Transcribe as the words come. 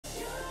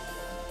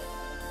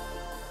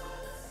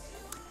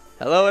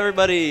Hello,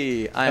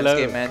 everybody. I'm Hello.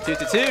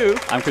 skateman222.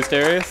 I'm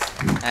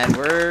Christerious. And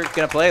we're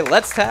going to play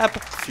Let's Tap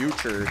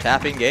Future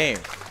Tapping Game.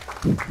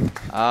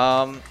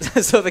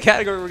 So the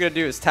category we're going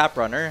to do is Tap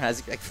Runner.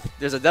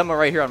 There's a demo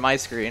right here on my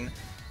screen.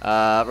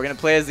 We're going to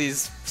play as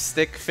these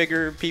stick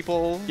figure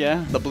people.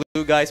 Yeah. The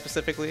blue guy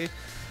specifically.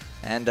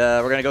 And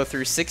we're going to go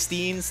through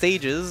 16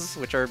 stages,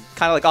 which are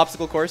kind of like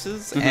obstacle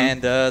courses. Mm-hmm.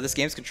 And this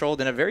game's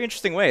controlled in a very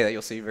interesting way that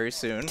you'll see very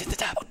soon. Did the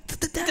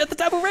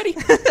tap already?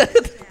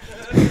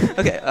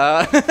 Okay,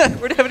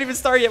 we haven't even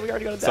started yet. We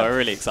already got a tap. So I'm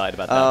really excited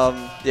about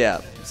that. Yeah,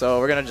 so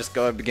we're going to just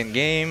go and begin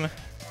game.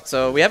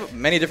 So we have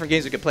many different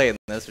games we could play in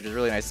this, which is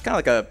really nice. It's kind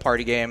of like a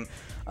party game.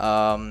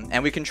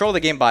 And we control the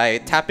game by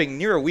tapping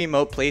near a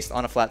Wiimote placed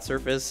on a flat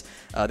surface.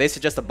 They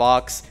suggest a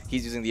box.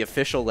 He's using the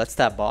official Let's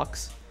Tap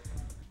box.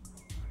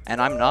 And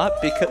I'm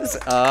not because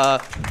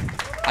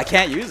I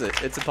can't use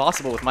it. It's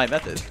impossible with my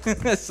method.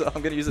 So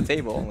I'm going to use a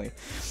table only.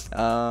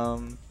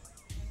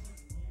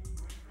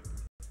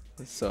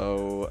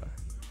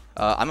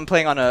 I'm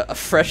playing on a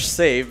fresh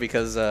save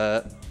because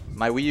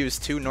my Wii U is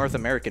too North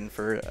American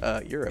for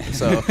Europe.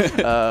 So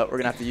we're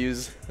going to have to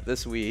use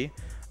this Wii.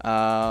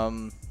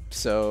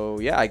 So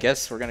yeah, I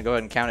guess we're going to go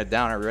ahead and count it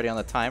down. Are we ready on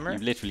the timer?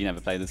 You've literally never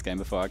played this game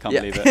before. I can't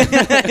believe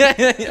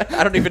it.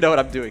 I don't even know what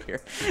I'm doing here.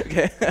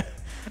 Okay.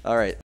 All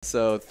right.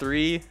 So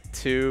 3,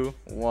 2,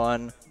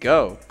 1,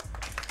 go.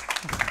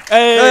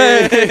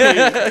 Hey!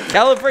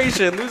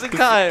 Calibration, losing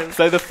time.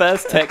 So the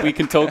first tech we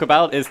can talk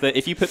about is that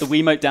if you put the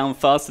Wiimote down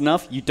fast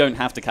enough, you don't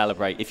have to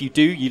calibrate. If you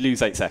do, you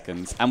lose 8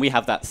 seconds. And we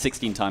have that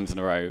 16 times in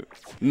a row.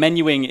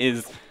 Menuing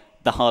is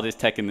the hardest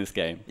tech in this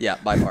game. Yeah,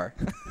 by far.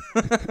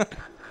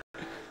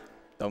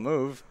 Don't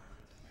move.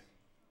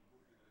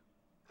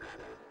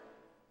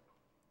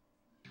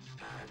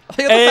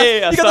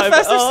 Hey, you got the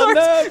faster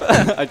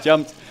start. No. I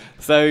jumped.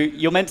 So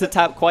you're meant to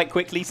tap quite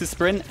quickly to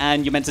sprint,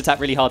 and you're meant to tap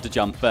really hard to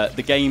jump, but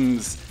the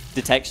game's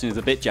detection is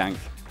a bit jank,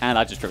 and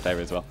I just tripped over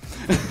as well.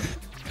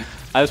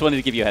 I just wanted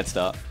to give you a head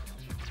start.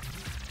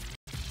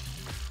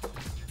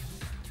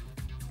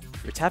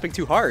 You're tapping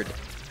too hard.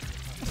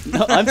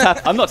 No, I'm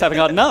not tapping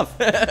hard enough.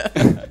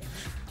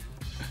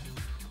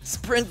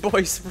 Sprint,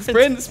 boy,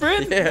 sprint.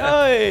 Sprint.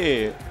 Yeah.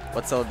 Hey.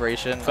 What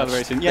celebration?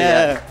 Celebration.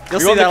 Yeah. You'll We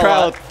see want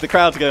that the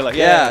crowd to go like,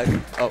 yeah. yeah.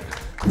 Oh,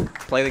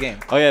 play the game.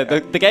 Oh yeah,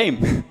 the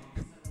game.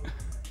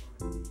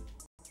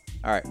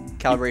 All right,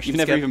 calibration. You've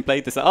never skip. even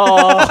played this.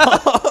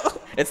 Oh.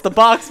 It's the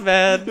box,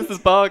 man. This is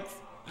box.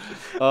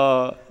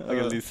 Oh, I'm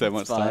gonna lose so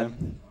much fine.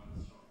 time.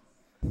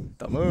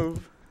 Don't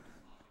move.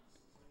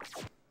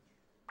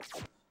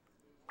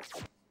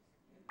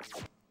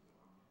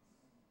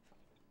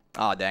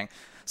 Oh dang!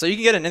 So you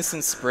can get an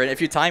instant sprint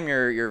if you time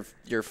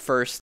your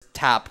first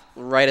tap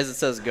right as it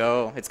says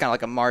go. It's kind of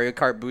like a Mario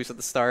Kart boost at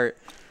the start.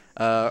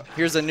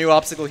 Here's a new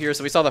obstacle here.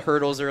 So we saw the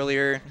hurdles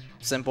earlier.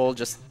 Simple,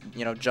 just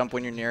jump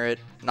when you're near it,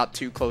 not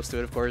too close to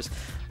it, of course.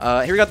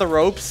 Here we got the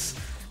ropes.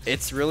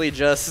 It's really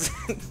just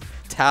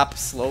tap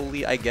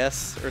slowly, I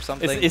guess, or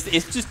something.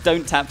 It's just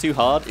don't tap too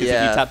hard. Because if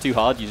you tap too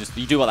hard,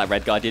 you do what that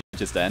red guy did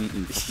just then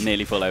and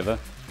nearly fall over.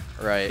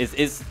 Right.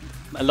 It's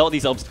a lot of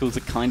these obstacles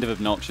are kind of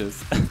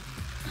obnoxious.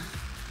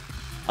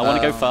 I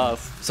want to go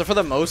fast. So for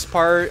the most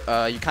part,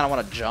 you kind of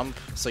want to jump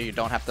so you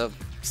don't have to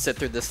sit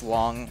through this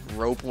long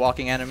rope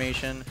walking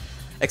animation.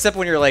 Except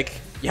when you're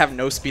you have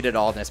no speed at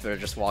all, and it's better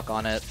just walk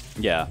on it.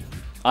 Yeah.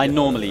 I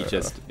normally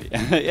just...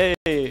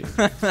 Yay!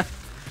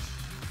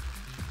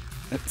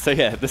 So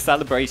yeah, the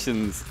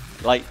celebrations,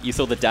 like you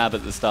saw the dab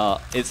at the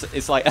start,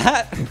 it's like...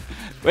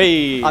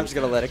 Wait. I'm just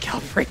going to let it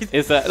calibrate.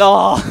 Is that...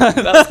 Oh,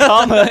 that's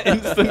karma.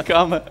 Instant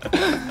karma.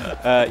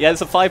 Yeah,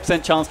 there's a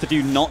 5% chance to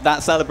do not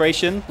that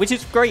celebration, which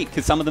is great,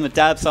 because some of them are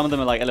dabs, some of them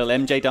are like a little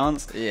MJ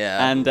dance.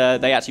 Yeah. And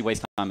they actually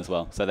waste time as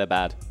well, so they're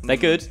bad. They're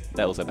good,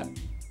 they're also bad.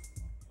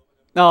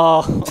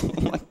 Oh,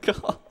 oh my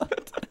god.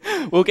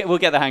 We'll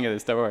get the hang of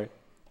this, don't worry.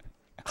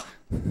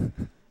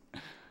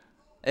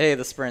 Hey,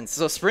 the sprints.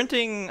 So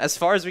sprinting, as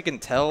far as we can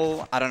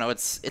tell, I don't know,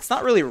 it's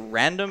not really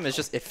random, it's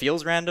just, it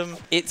feels random.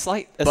 It's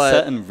like a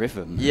certain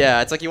rhythm.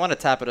 Yeah, it's like you want to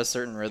tap at a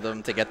certain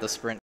rhythm to get the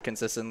sprint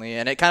consistently,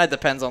 and it kind of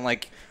depends on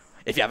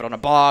if you have it on a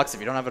box,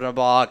 if you don't have it on a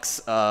box.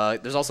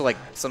 There's also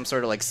some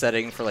sort of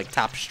setting for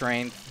tap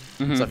strength.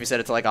 Mm-hmm. So if you set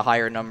it to a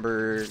higher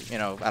number,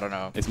 I don't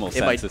know. It's more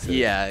sensitive.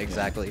 Yeah,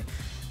 exactly. Yeah.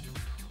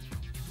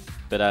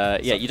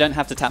 But yeah, you don't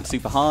have to tap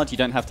super hard. You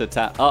don't have to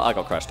tap... Oh, I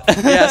got crushed.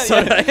 Yeah,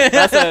 sorry.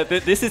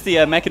 This is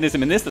the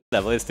mechanism in this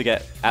level, is to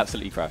get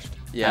absolutely crushed.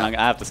 Yeah. And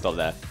I have to stop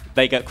there.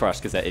 They get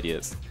crushed because they're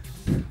idiots.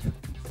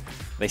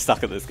 They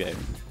suck at this game.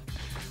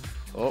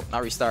 Oh,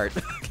 not restart.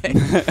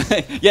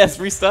 Okay. Yes,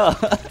 restart.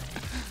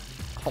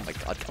 Oh my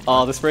god, come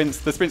on. Oh, the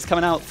sprint's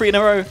coming out. 3 in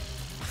a row.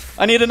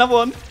 I need another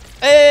one.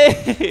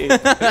 Hey!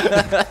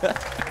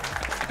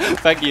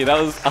 Thank you.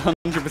 That was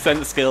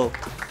 100% skill.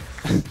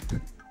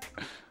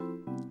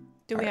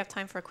 Do we have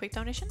time for a quick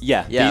donation?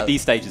 Yeah.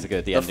 These stages are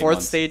good. The ending fourth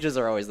ones. stages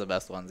are always the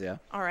best ones, yeah.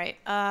 All right.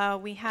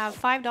 We have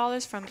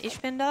 $5 from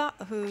Ishbinda,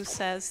 who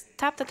says,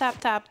 tap, tap, tap,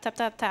 tap, tap,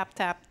 tap, tap,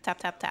 tap, tap,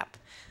 tap, tap.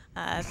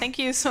 Thank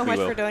you so much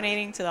for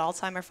donating to the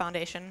Alzheimer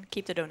Foundation.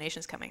 Keep the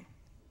donations coming.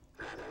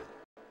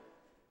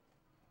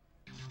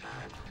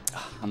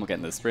 I'm not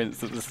getting the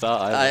sprints at the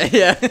start either.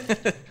 Yeah.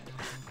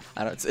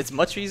 I don't. It's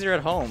much easier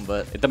at home,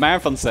 but The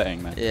marathon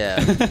setting, man. yeah,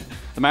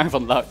 The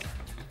marathon luck.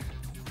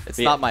 it's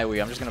not my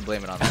Wii. I'm just gonna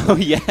blame it on that. Oh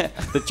yeah,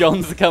 the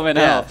Johns are coming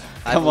Yeah, out.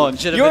 I Come have a on,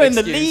 legitimate you're in the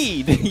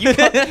excuse.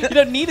 lead. You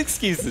don't need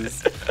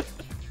excuses.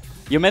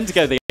 You're meant to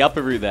go the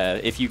upper route there.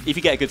 If you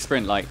get a good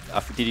sprint, like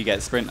did you get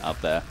a sprint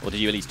up there, or did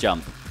you at least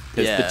jump?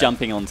 Because the Yeah.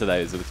 jumping onto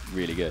those was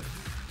really good.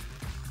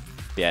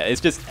 Yeah,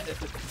 it's just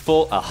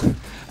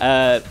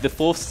the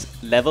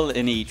fourth level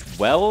in each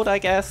world, I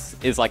guess,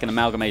 is like an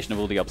amalgamation of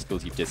all the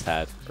obstacles you've just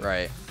had.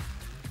 Right.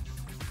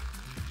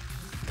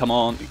 Come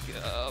on,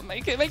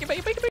 make it.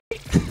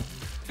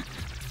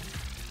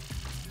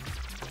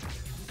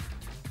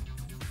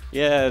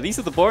 Yeah, these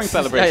are the boring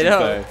celebrations, know.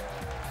 though.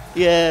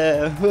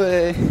 Yeah.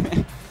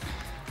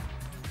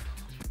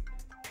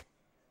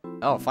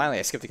 Oh, finally,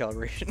 I skipped the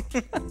calibration.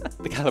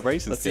 The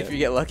calibrations. Let's see if yeah. you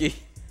get lucky.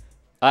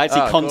 I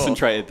actually Oh, cool.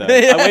 concentrated though.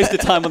 I wasted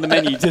time on the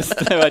menu just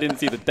so I didn't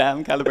see the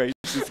damn calibration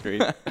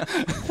screen.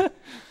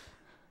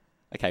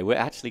 Okay, we're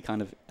actually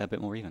kind of a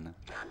bit more even now.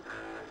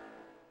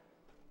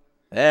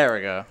 There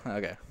we go.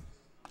 Okay.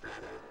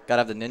 Gotta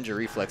have the ninja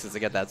reflexes to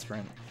get that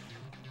sprint.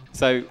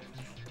 So,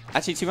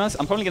 actually, to be honest,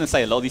 I'm probably going to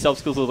say a lot of these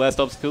obstacles are the worst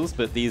obstacles,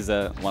 but these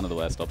are one of the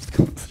worst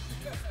obstacles.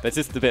 They're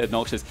just a bit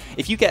obnoxious.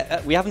 If you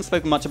get, we haven't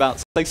spoken much about,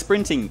 so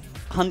sprinting,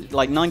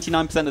 like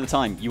 99% of the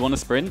time, you want to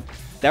sprint.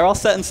 There are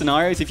certain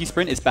scenarios, if you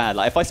sprint, it's bad.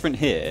 Like if I sprint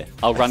here,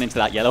 I'll run into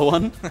that yellow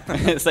one.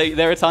 So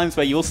there are times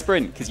where you'll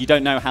sprint because you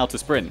don't know how to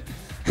sprint.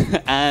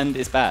 And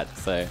it's bad,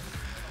 so.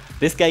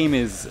 This game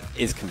is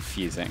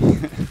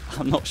confusing.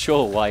 I'm not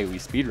sure why we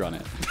speedrun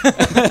it.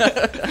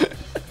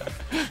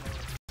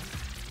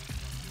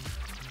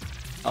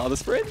 Oh, the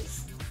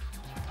sprints.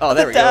 Oh,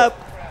 there we Dab. go.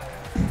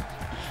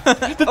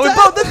 The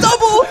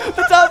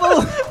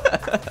double!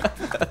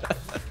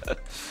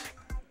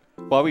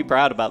 Why are we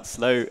proud about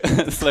slow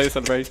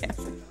celebrations?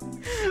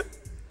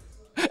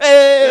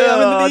 Hey,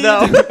 I'm in the lead.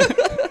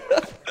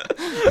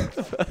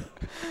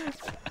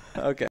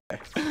 No. Okay.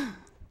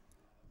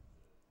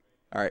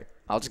 All right.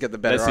 I'll just get the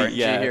better Let's see, RNG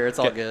yeah, here. It's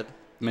all good.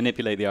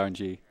 Manipulate the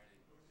RNG.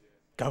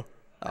 Go.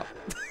 Oh.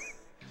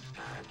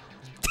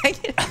 Dang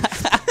it.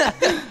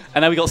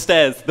 And then we got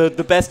stairs,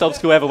 the best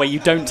obstacle ever where you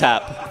don't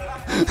tap.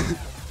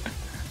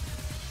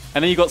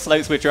 And then you got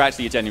slopes, which are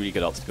actually a genuinely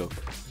good obstacle,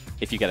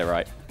 if you get it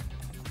right.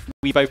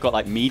 We both got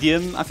like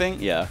medium, I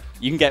think. Yeah,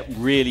 you can get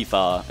really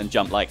far and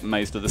jump like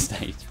most of the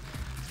stage.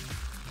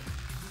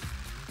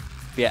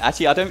 But yeah,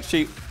 actually, I don't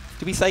shoot.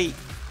 Did we say?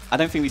 I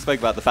don't think we spoke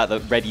about the fact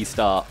that ready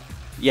start.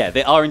 Yeah,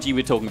 the RNG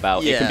we're talking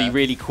about. Yeah. It can be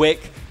really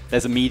quick.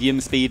 There's a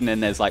medium speed, and then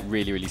there's like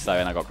really, really slow,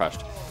 and I got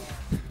crushed.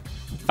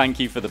 Thank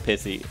you for the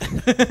pity.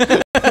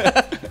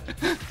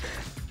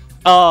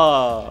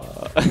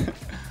 Oh,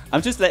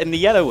 I'm just letting the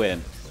yellow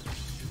win.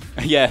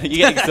 Yeah, you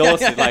get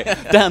exhausted. Like,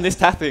 damn, this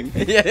tapping.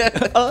 Yeah.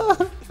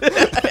 Oh.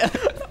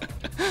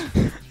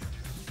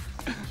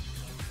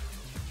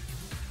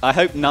 I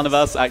hope none of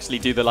us actually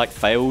do the like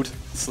failed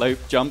slope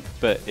jump,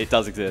 but it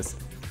does exist.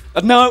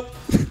 No.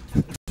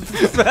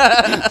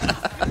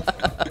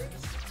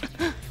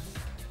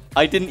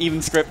 I didn't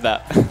even script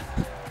that.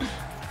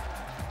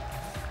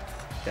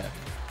 Yeah.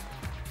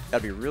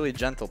 Gotta be really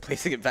gentle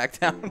placing it back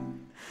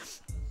down.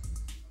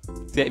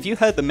 Yeah, if you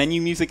heard the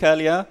menu music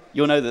earlier,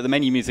 you'll know that the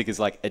menu music is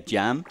like a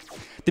jam.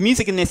 The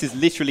music in this is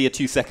literally a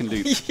 2-second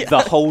loop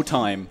the whole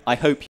time. I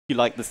hope you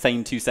like the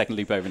same 2-second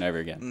loop over and over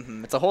again.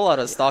 Mm-hmm. It's a whole lot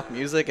of stock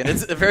music, and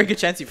it's a very good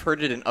chance you've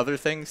heard it in other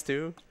things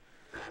too.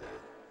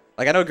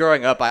 Like I know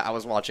growing up, I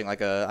was watching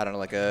like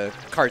a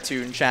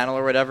cartoon channel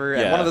or whatever,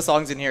 and one of the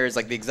songs in here is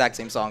like the exact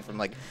same song from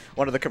like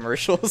one of the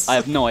commercials. I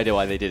have no idea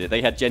why they did it.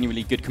 They had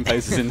genuinely good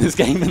composers in this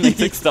game, and they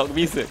took stock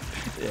music.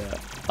 Yeah.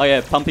 Oh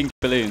yeah, pumping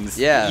balloons.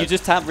 Yeah. You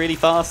just tap really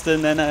fast,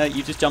 and then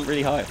you just jump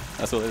really high.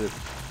 That's all it is.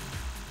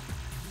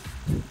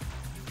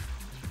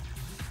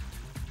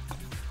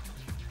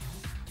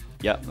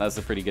 Yeah, that's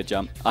a pretty good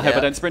jump. I hope I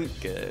don't sprint.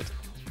 Good.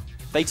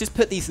 They just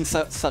put these in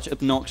such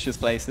obnoxious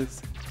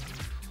places.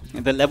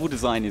 The level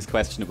design is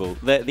questionable.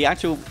 The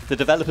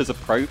developers are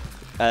Probe,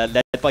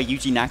 led by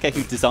Yuji Naka,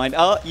 who designed.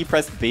 Oh, you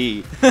press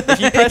B.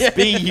 If you press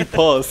B, you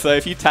pause. So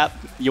if you tap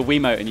your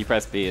Wiimote and you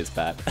press B, it's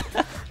bad.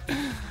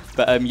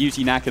 But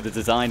Yuji Naka, the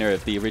designer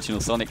of the original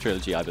Sonic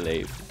trilogy, I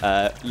believe,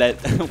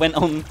 went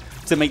on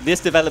to make this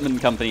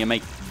development company and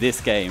make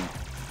this game.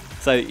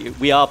 So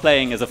we are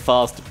playing as a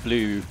fast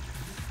blue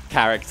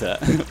character,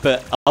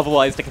 but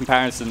otherwise the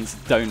comparisons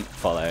don't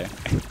follow.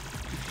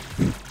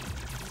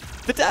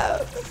 The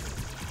dab.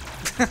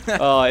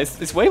 Oh,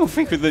 it's way more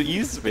frequent than it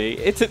used to be.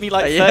 It took me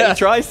like 30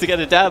 tries to get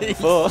a dab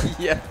before.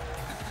 Yeah.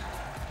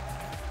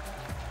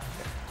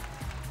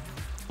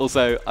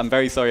 Also, I'm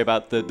very sorry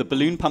about the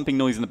balloon pumping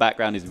noise in the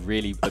background is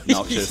really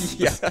obnoxious.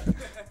 Yeah.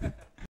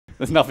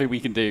 There's nothing we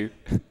can do.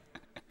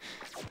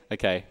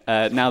 Okay,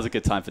 now's a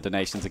good time for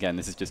donations again.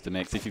 This is just a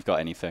mix if you've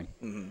got anything.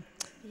 Mm-hmm.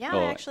 Yeah,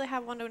 I actually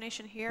have one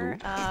donation here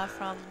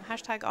from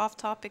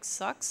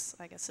 #OffTopicSucks.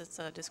 I guess it's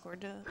a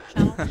Discord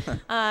channel.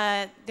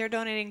 They're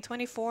donating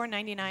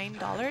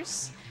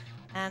 $24.99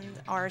 and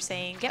are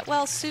saying, "Get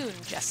well soon,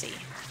 Jesse."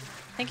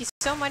 Thank you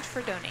so much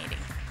for donating.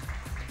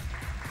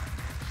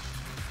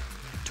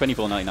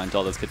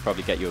 $24.99 could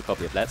probably get you a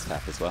copy of Let's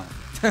Tap as well.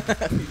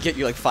 Get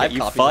you like 5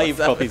 copies. 5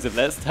 copies of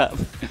Let's Tap.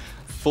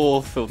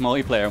 4 for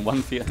multiplayer and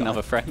 1 for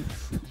another friend.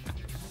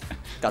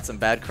 Got some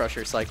bad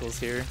crusher cycles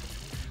here.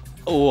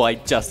 Oh, I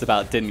just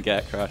about didn't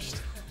get crushed.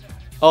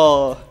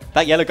 Oh,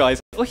 that yellow guy's...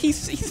 Oh,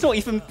 he's not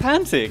even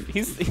panting.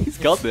 He's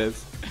got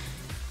this.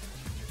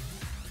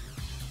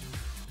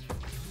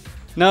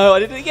 No, I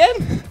did it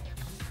again.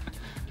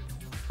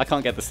 I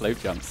can't get the slope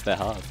jumps. They're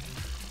hard.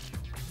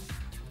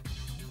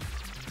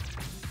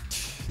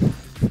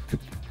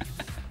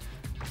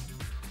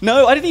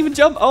 No, I didn't even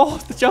jump. Oh,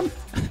 the jump.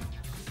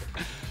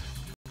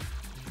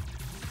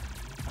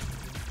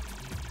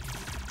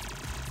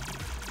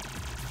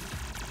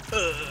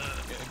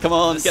 Come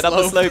on, get up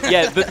the slope.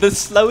 Yeah, the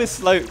slowest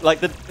slope, like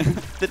the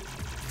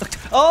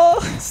oh,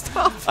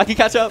 stop! I can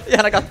catch up. Yeah,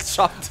 and I got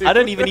shocked too. I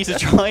don't even need to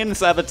try and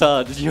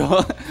sabotage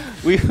your...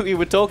 We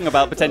were talking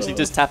about potentially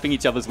just tapping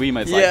each other's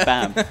Wiimotes like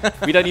bam.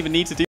 We don't even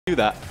need to do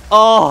that.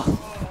 Oh,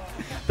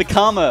 the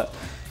karma.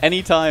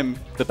 Anytime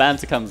the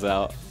banter comes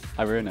out,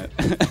 I ruin it.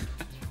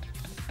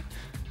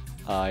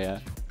 Oh yeah.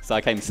 So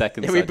I came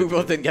second. Yeah, we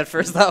both didn't get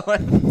first that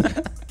one.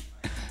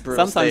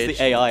 Sometimes stage.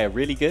 The AI are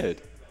really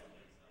good.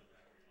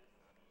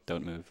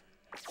 Don't move.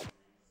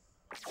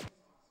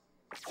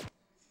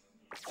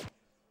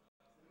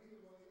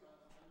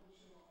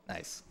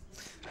 Nice.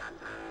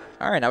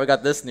 All right, now we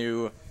got this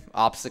new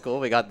obstacle.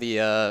 We got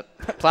the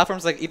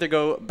platforms that either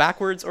go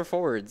backwards or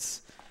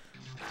forwards.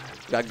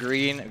 We got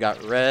green, we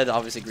got red.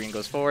 Obviously, green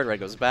goes forward, red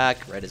goes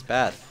back. Red is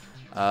bad.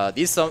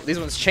 These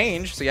ones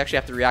change, so you actually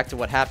have to react to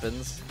what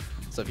happens.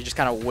 So if you just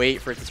kind of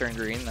wait for it to turn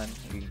green, then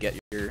you can get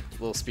your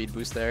little speed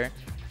boost there.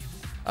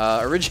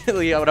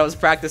 Originally, when I was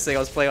practicing, I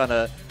was playing on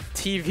a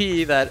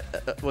TV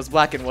that was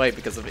black and white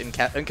because of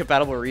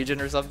incompatible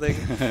region or something.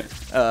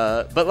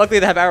 But luckily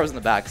they have arrows in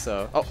the back,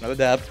 so... Oh, no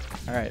dab.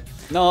 All right.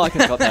 No, I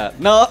could have got that.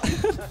 No!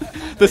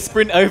 The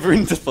sprint over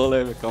into full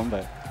over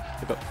combo.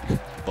 I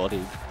got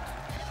bodied.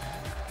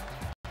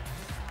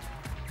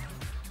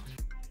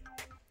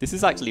 This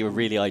is actually a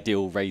really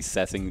ideal race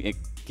setting,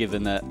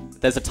 given that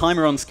there's a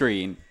timer on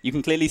screen. You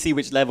can clearly see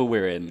which level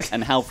we're in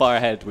and how far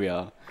ahead we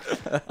are.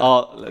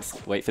 Oh,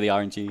 let's wait for the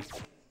RNG.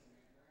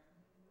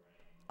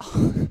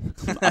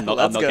 I'm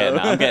not getting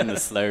that. I'm getting the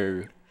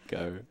slow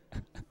go.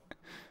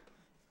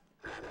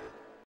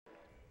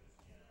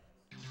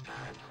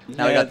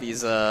 Now we got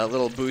these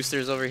little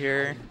boosters over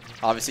here.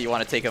 Obviously, you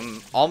want to take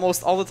them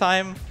almost all the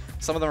time.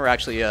 Some of them are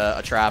actually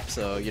a trap,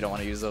 so you don't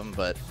want to use them.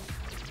 But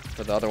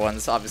for the other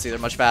ones, obviously, they're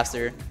much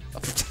faster.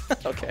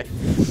 Okay.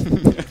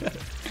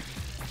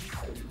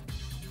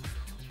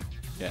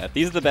 Yeah,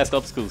 these are the best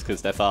obstacles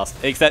because they're fast.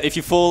 Except if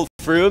you fall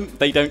through them,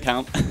 they don't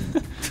count.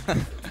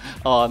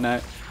 Oh, no.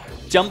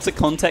 Jumps are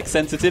context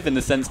sensitive in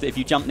the sense that if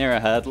you jump near a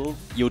hurdle,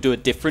 you'll do a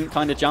different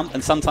kind of jump.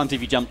 And sometimes if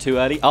you jump too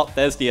early, oh,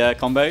 there's the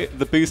combo.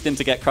 The boost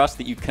into get crushed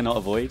that you cannot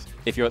avoid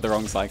if you're at the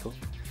wrong cycle.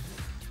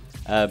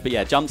 But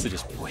yeah, jumps are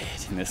just weird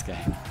in this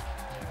game.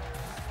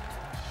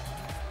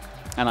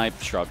 And I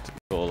shrugged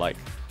or like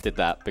did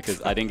that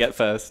because I didn't get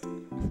first.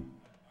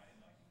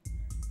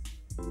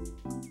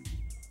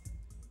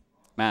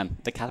 Man,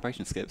 the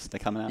calibration skips, they're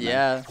coming out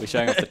now. We're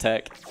showing off the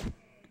tech.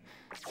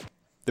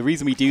 The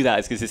reason we do that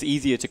is because it's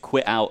easier to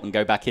quit out and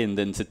go back in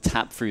than to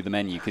tap through the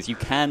menu, because you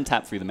can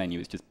tap through the menu,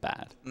 it's just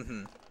bad.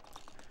 Mm-hmm.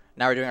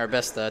 Now we're doing our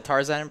best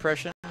Tarzan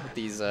impression with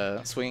these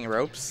swinging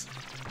ropes.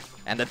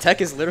 And the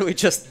tech is literally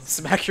just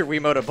smack your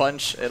Wiimote a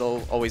bunch.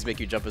 It'll always make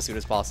you jump as soon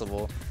as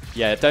possible.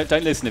 Yeah,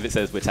 don't listen if it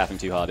says we're tapping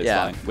too hard. It's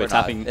fine. We're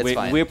tapping.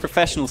 We're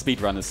professional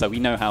speedrunners, so we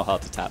know how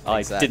hard to tap.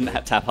 Exactly. I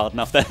didn't tap hard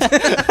enough there.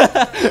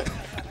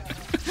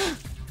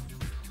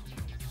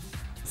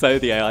 So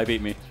the AI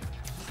beat me.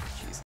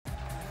 Jeez.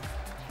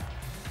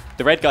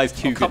 The red guy's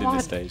too good in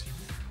this stage.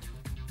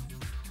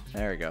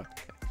 There we go.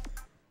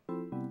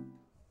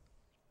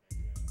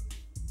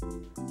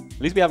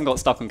 At least we haven't got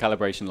stuck on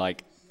calibration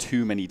like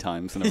too many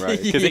times in a row,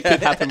 because it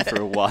could happen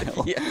for a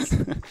while. Yes.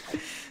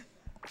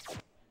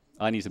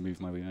 I need to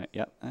move my Wiimote.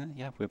 Yep.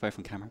 Yeah, we're both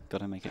on camera.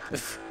 Gotta make it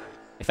clear.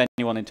 If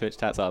anyone in Twitch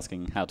chat's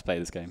asking how to play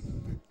this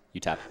game,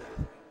 you tap.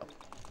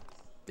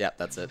 Yeah,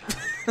 that's it.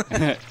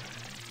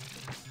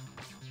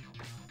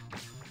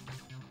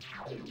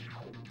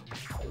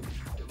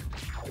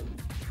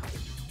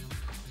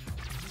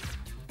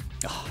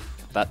 Oh,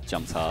 that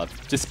jumps hard.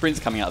 Just sprints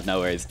coming out of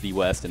nowhere is the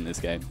worst in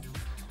this game.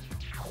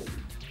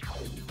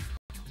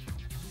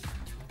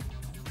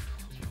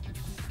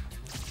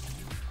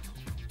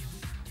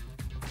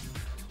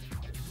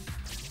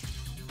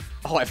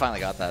 Oh, I finally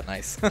got that.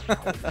 Nice. They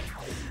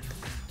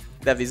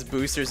have these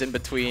boosters in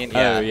between.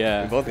 Yeah, oh,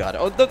 yeah. We both got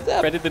it. Oh,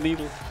 threaded the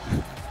needle.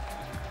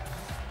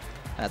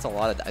 That's a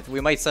lot of.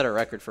 We might set a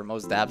record for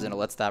most dabs in a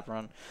Let's Tap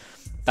run.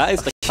 That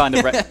is the kind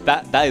of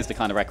that is the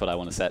kind of record I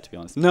want to set, to be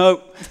honest.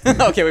 No.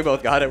 Okay, we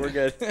both got it. We're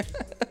good.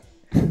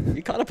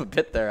 You caught up a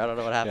bit there. I don't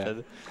know what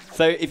happened. Yeah.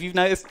 So if you've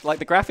noticed, like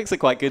the graphics are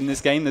quite good in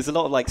this game. There's a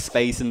lot of like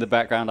space in the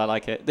background. I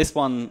like it. This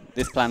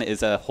planet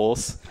is a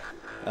horse.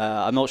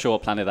 I'm not sure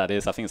what planet that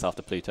is. I think it's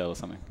after Pluto or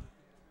something.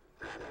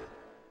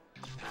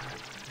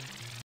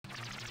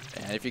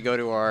 And if you go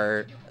to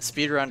our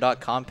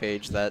speedrun.com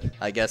page that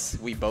I guess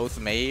we both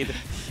made,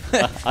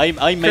 I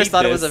made Chris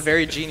thought this. it was a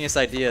very genius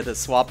idea to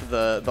swap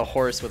the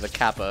horse with a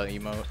Kappa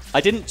emote.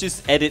 I didn't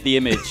just edit the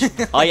image.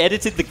 I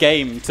edited the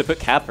game to put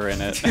Kappa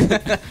in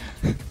it.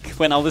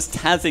 When I was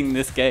tazzing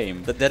this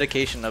game. The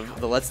dedication of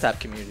the Let's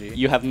Tap community.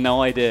 You have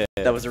no idea.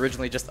 That was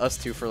originally just us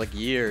two for like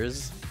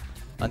years.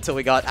 Until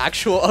we got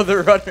actual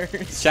other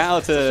runners.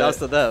 Shouts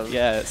to them.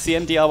 Yeah,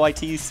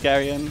 CMDRYT,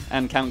 Scarian,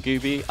 and Count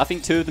Gooby. I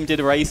think 2 of them did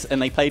a race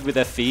and they played with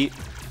their feet.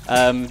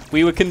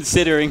 We were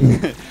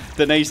considering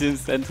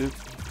donations and to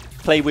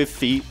play with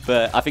feet,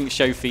 but I think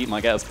show feet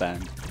might get us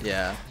banned.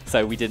 Yeah.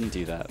 So we didn't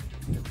do that.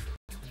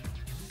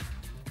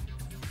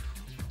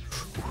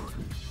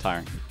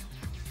 Tiring.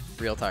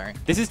 Real tiring.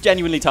 This is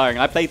genuinely tiring.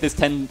 I played this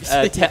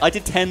I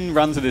did 10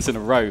 runs of this in a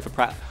row for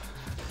practice.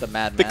 The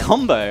madman. The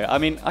combo. I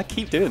mean, I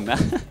keep doing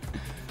that.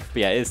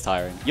 But yeah, it is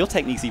tiring. Your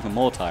technique's even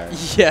more tiring.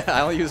 Yeah,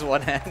 I only use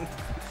one hand.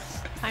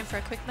 Time for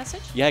a quick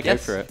message? Yeah, go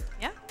Yes. for it.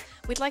 Yeah.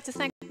 We'd like to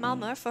thank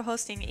Malmö for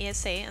hosting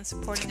ESA and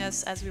supporting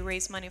us as we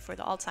raise money for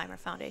the Alzheimer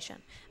Foundation.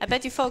 I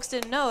bet you folks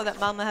didn't know that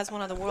Malmö has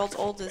one of the world's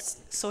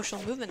oldest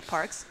social movement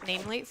parks,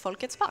 namely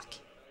Folkets Park.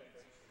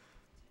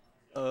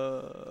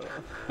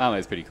 Malmö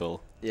is pretty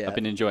cool. Yeah. I've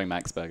been enjoying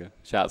Max Burger.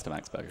 Shouts to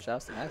Max Burger.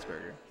 Shouts to Max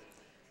Burger.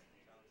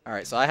 All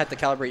right, so I had to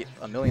calibrate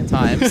a million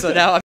times, so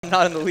now I'm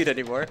not in the lead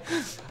anymore.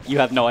 You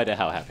have no idea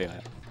how happy I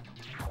am.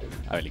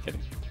 I'm only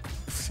kidding.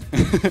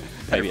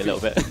 Maybe a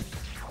little bit.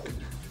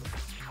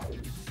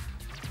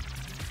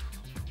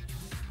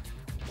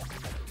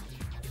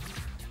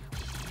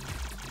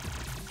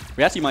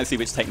 We actually might see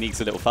which technique's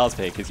a little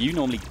faster here, because you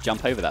normally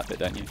jump over that bit,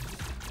 don't you?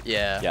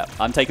 Yeah. Yeah,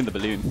 I'm taking the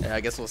balloon. Yeah,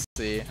 I guess we'll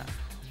see.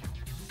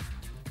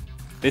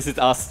 This is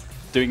us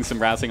doing some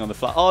routing on the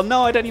fly. Oh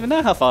no, I don't even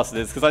know how fast it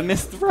is, because I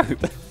missed the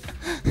rope.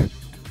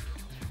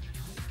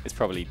 It's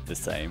probably the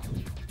same.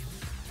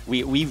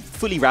 We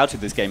fully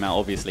routed this game out,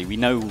 obviously. We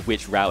know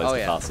which route is the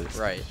fastest.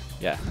 Right.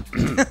 Yeah.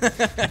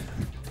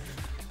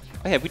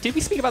 Oh yeah, did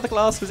we speak about the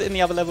glass? Was it in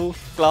the other level?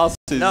 Glass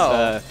is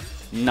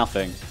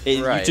nothing.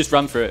 You just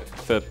run for it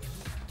for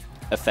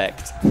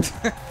effect.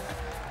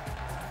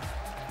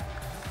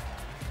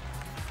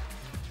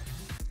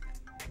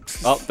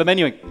 Oh, the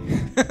menuing.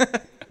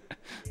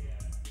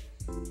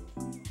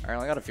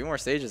 Alright, I got a few more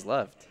stages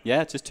left.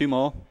 Yeah, just 2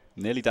 more.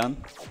 Nearly done.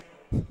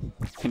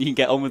 And you can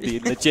get on with the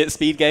legit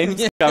speed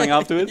games going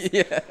afterwards.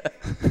 Yeah.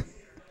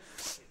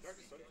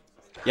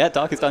 Yeah,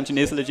 Darkest Dungeon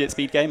is a legit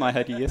speed game. I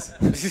heard you, yes.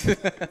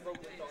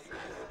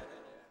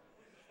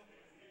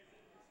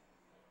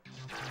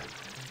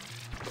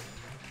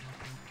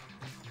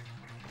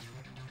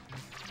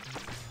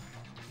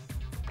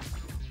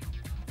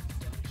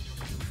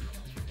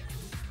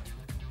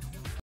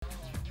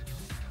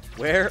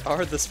 Where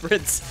are the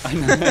sprints? I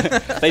know.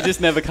 They just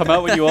never come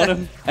out when you want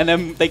them. And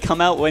then they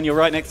come out when you're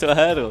right next to a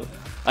hurdle.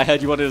 I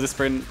heard you wanted to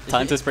sprint,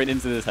 time to sprint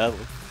into this hurdle.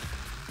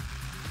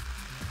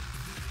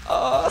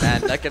 Oh.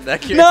 Man, neck and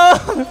neck here. No!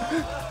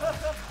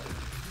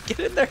 Get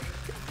in there.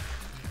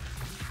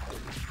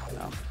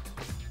 No.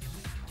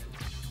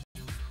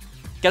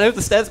 Get over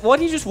the stairs. Why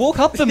don't you just walk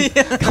up them?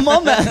 Come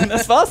on, man.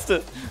 That's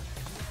faster.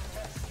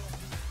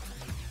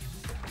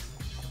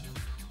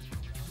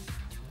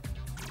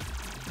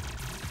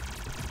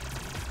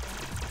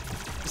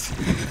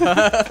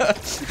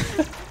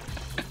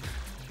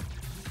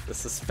 The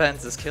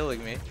suspense is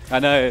killing me. I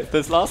know.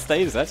 This last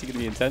stage is actually going to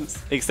be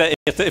intense. Except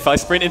if I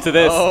sprint into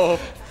this. Oh.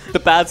 The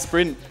bad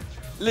sprint.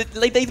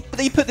 Like they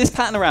put this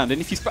pattern around, and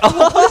if you sprint. Oh,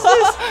 what is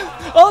this?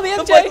 Oh, the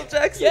MJ. The Michael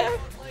Jackson. Yeah.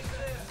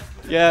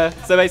 Yeah.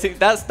 So basically,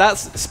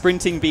 that's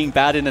sprinting being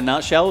bad in a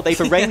nutshell. They've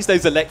arranged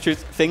those electric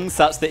things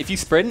such that if you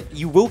sprint,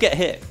 you will get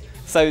hit.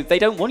 So they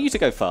don't want you to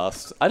go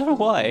fast. I don't know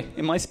why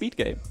in my speed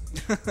game.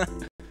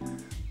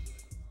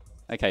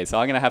 Okay, so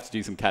I'm going to have to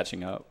do some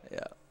catching up. Yeah.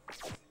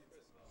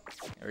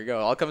 Here we go.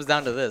 All comes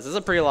down to this. This is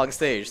a pretty long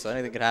stage, so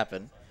anything could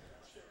happen.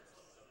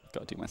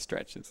 Got to do my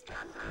stretches.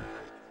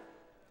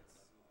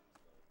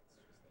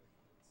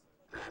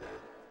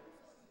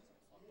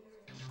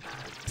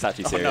 It's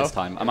actually serious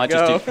time. I might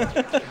just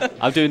do...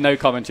 I'm doing no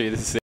commentary.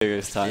 This is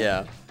serious time.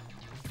 Yeah.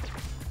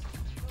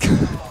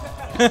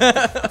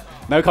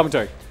 No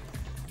commentary.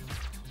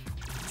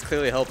 It's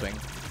clearly helping.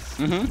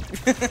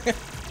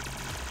 Mm-hmm.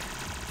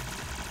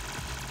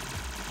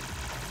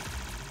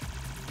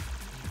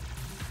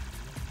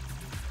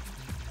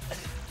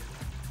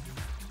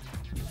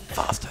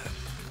 Faster.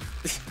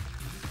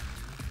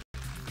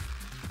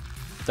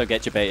 Don't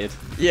get debated.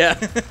 Yeah.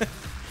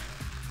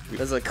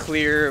 There's a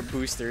clear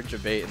booster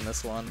debate in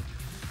this one.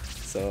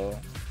 So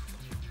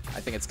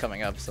I think it's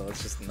coming up, so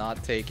let's just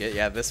not take it.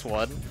 Yeah, this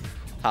one.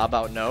 How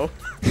about no?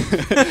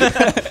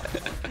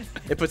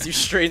 It puts you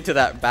straight into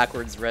that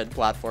backwards red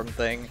platform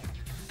thing.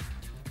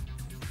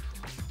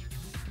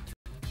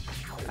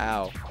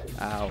 Ow.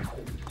 Ow.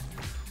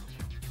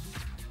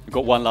 We've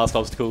got one last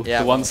obstacle.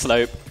 Yeah, the one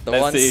slope. The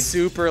Let's one see.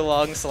 super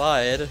long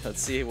slide. Let's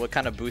see what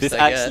kind of boost This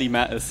I actually get.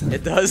 matters.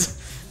 It does.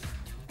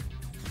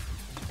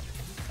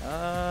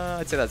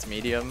 I'd say that's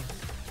medium.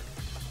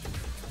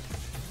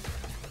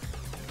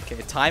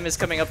 Okay, time is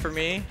coming up for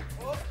me.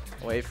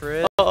 Wait for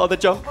it. Oh, the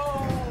jump.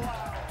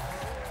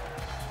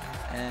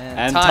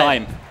 And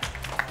time.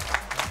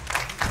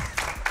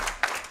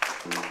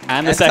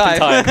 And the second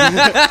time.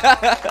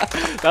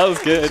 That was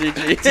good.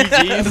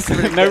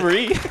 GG's. No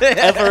re.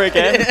 Ever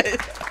again.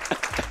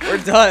 We're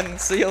done.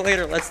 See you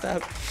later. Let's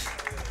tap.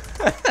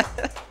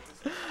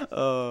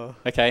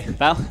 Okay,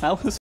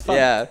 that was fun.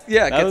 Yeah,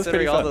 that was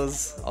considering pretty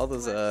all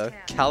those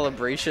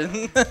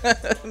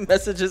calibration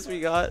messages we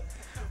got.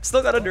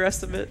 Still got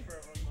underestimate.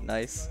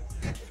 Nice.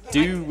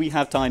 Do we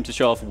have time to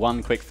show off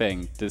one quick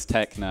thing? Does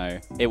Tech know?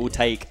 It will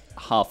take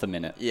half a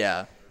minute.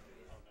 Yeah.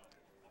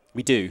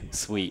 We do.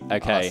 Sweet.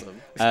 Okay.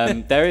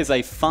 Awesome. There is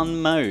a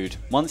fun mode.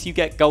 Once you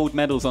get gold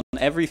medals on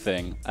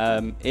everything,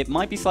 it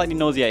might be slightly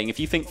nauseating. If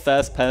you think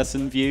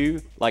first-person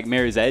view, like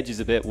Mirror's Edge, is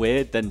a bit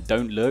weird, then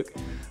don't look.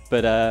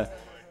 But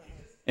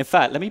in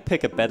fact, let me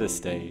pick a better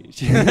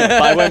stage. But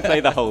I won't play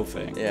the whole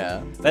thing.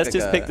 Yeah. Let's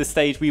just pick the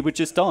stage we were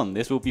just on.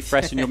 This will be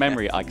fresh in your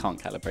memory. I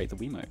can't calibrate the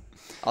Wiimote.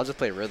 I'll just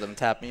play rhythm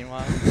tap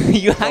meanwhile.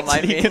 You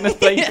actually gonna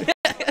play?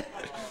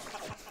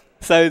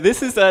 So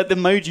this is the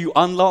mode you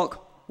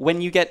unlock when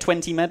you get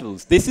 20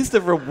 medals. This is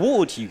the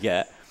reward you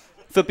get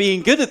for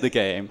being good at the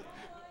game,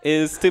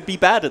 is to be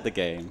bad at the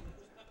game.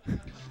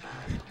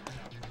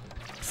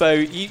 So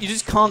you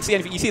just can't see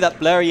anything. You see that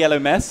blurry yellow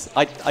mess?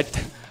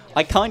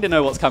 I kind of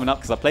know what's coming up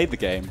because I played the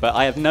game, but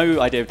I have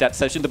no idea of depth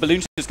perception. The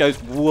balloon just goes,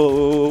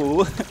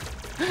 whoa.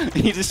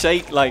 You just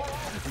shake like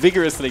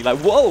vigorously, like,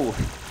 whoa.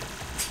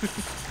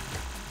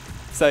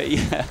 So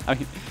yeah, I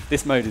mean,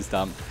 this mode is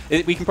dumb.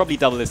 We can probably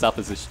double this up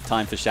as a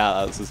time for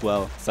shout-outs as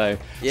well. So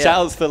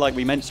shout-outs for, like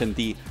we mentioned,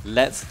 the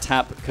Let's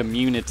Tap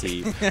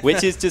community,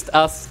 which is just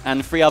us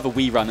and 3 other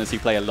Wii runners who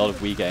play a lot of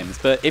Wii games.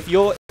 But if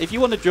you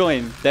want to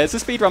join, there's a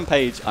speedrun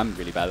page. I'm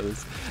really bad at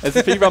this. There's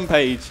a speedrun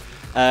page.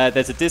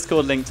 There's a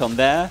Discord linked on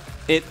there.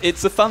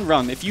 It's a fun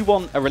run. If you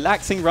want a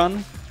relaxing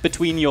run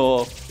between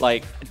your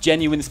like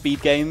genuine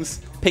speed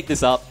games, pick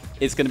this up.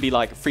 It's going to be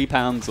like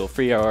 £3 or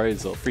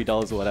 €3 or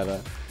 $3 or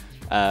whatever.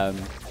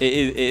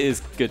 It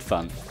is good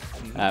fun.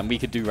 We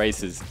could do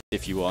races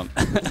if you want.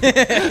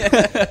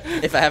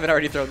 If I haven't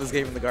already thrown this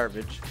game in the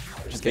garbage.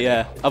 Just kidding.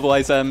 Yeah.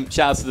 Otherwise, shout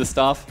outs to the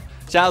staff.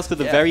 Shout outs to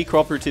the very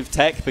cooperative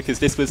tech, because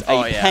this was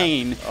a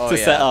pain to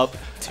set up.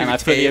 And I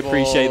fully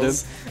appreciate them.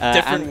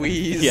 Different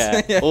Wiis.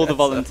 Yeah, all the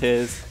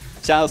volunteers.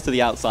 Shout outs to the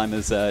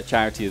Alzheimer's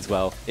charity as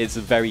well. It's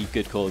a very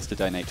good cause to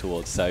donate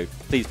towards, so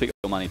please put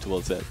your money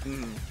towards it.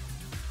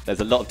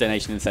 There's a lot of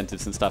donation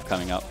incentives and stuff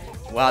coming up.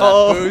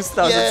 Wow, that boost,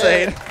 that was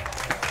insane.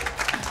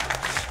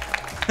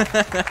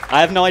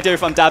 I have no idea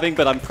if I'm dabbing,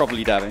 but I'm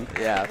probably dabbing.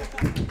 Yeah,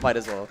 might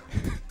as well.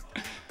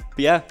 But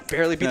yeah.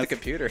 Barely beat the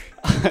computer.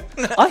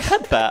 I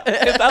had that.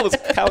 That was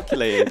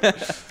calculated.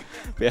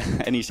 Yeah,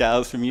 any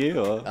shout-outs from you?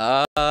 Or?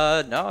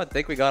 No, I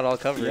think we got it all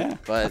covered. Yeah.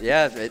 But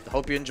yeah,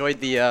 hope you enjoyed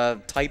the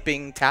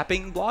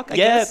tapping block, I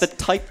guess. The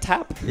type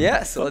tap.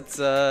 Yeah, so let's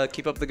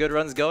keep up the good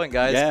runs going,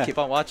 guys. Yeah. Keep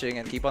on watching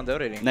and keep on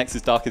donating. Next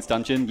is Darkest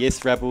Dungeon,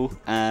 Yes Rebel,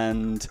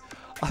 and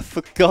I've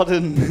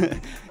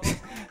forgotten.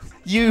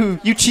 You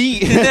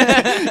cheat.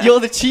 You're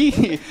the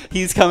cheat.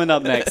 He's coming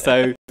up next,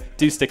 so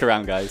do stick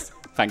around, guys.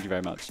 Thank you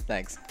very much.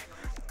 Thanks.